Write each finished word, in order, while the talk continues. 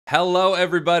Hello,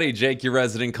 everybody. Jake, your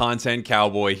resident content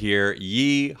cowboy here.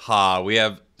 Yeehaw. We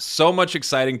have so much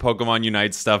exciting Pokemon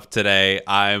Unite stuff today.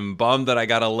 I'm bummed that I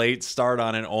got a late start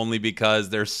on it only because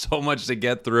there's so much to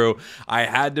get through. I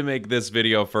had to make this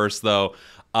video first, though.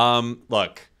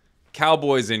 Look,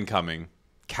 Cowboys incoming.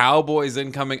 Cowboys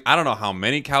incoming. I don't know how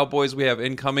many Cowboys we have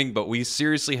incoming, but we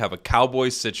seriously have a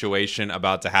Cowboys situation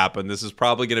about to happen. This is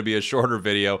probably going to be a shorter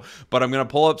video, but I'm going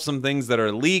to pull up some things that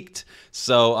are leaked.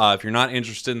 So if you're not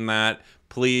interested in that,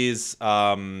 please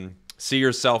see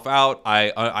yourself out.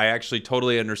 I actually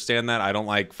totally understand that. I don't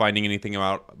like finding anything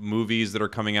about movies that are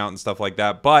coming out and stuff like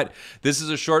that. But this is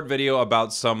a short video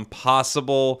about some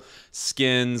possible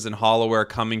skins and hollowware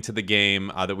coming to the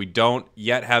game that we don't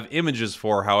yet have images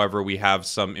for. However, we have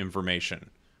some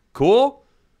information. Cool?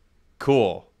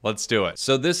 Cool. Let's do it.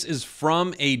 So this is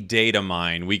from a data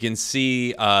mine. We can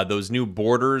see those new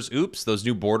borders. Oops, those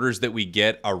new borders that we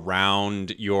get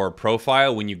around your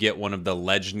profile when you get one of the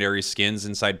legendary skins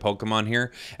inside Pokemon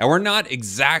here. And we're not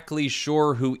exactly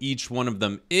sure who each one of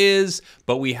them is,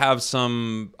 but we have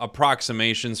some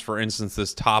approximations. For instance,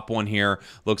 this top one here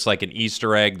looks like an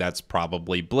Easter egg. That's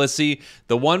probably Blissey.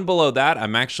 The one below that,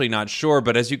 I'm actually not sure,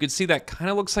 but as you can see, that kind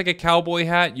of looks like a cowboy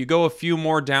hat. You go a few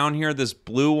more down here, this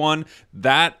blue one,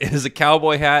 that is a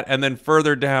cowboy hat, and then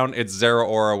further down it's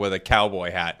Zeraora with a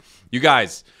cowboy hat. You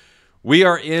guys, we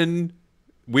are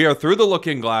through the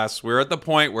looking glass. We're at the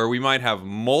point where we might have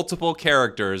multiple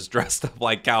characters dressed up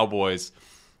like cowboys.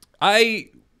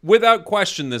 Without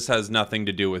question, this has nothing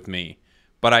to do with me,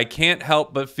 but I can't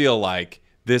help but feel like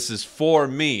this is for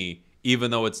me,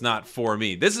 even though it's not for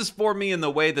me. This is for me in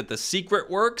the way that the secret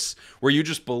works, where you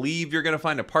just believe you're going to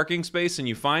find a parking space and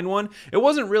you find one. It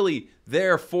wasn't really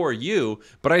there for you,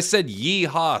 but I said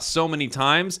yeehaw so many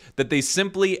times that they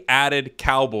simply added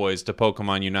cowboys to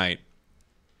Pokemon Unite.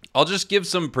 I'll just give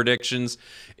some predictions.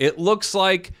 It looks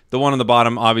like the one on the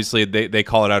bottom, obviously, they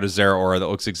call it out as Zeraora. That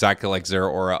looks exactly like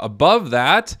Zeraora. Above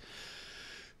that,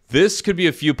 this could be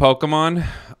a few Pokemon.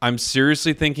 I'm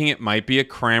seriously thinking it might be a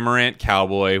Cramorant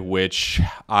Cowboy, which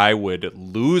I would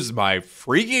lose my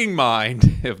freaking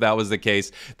mind if that was the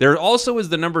case. There also is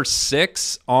the number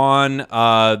 6 on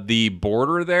the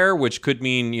border there, which could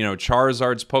mean, you know,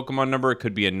 Charizard's Pokemon number. It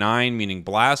could be a 9, meaning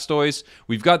Blastoise.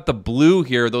 We've got the blue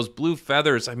here, those blue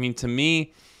feathers. I mean, to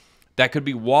me, that could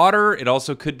be water. It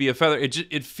also could be a feather.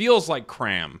 It feels like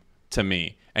Cram to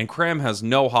me, and Cram has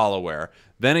no hollowware.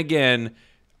 Then again,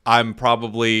 I'm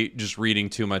probably just reading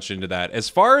too much into that. As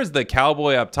far as the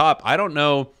cowboy up top, I don't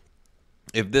know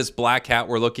if this black hat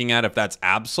we're looking at, if that's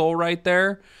Absol right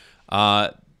there.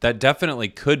 That definitely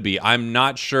could be. I'm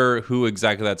not sure who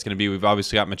exactly that's going to be. We've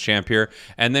obviously got Machamp here.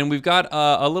 And then we've got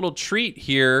a little treat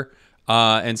here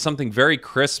and something very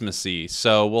Christmassy.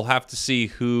 So we'll have to see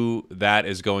who that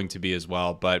is going to be as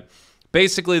well. But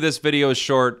basically, this video is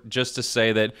short just to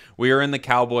say that we are in the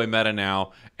cowboy meta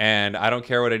now, and I don't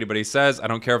care what anybody says. I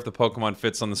don't care if the Pokemon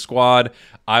fits on the squad.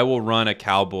 I will run a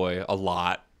cowboy a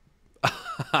lot.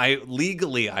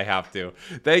 Legally, I have to.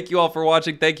 Thank you all for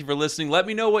watching. Thank you for listening. Let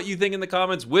me know what you think in the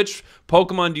comments. Which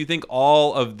Pokemon do you think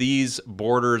all of these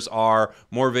borders are?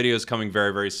 More videos coming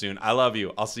very, very soon. I love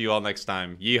you. I'll see you all next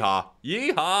time. Yeehaw.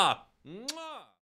 Yeehaw. Mwah.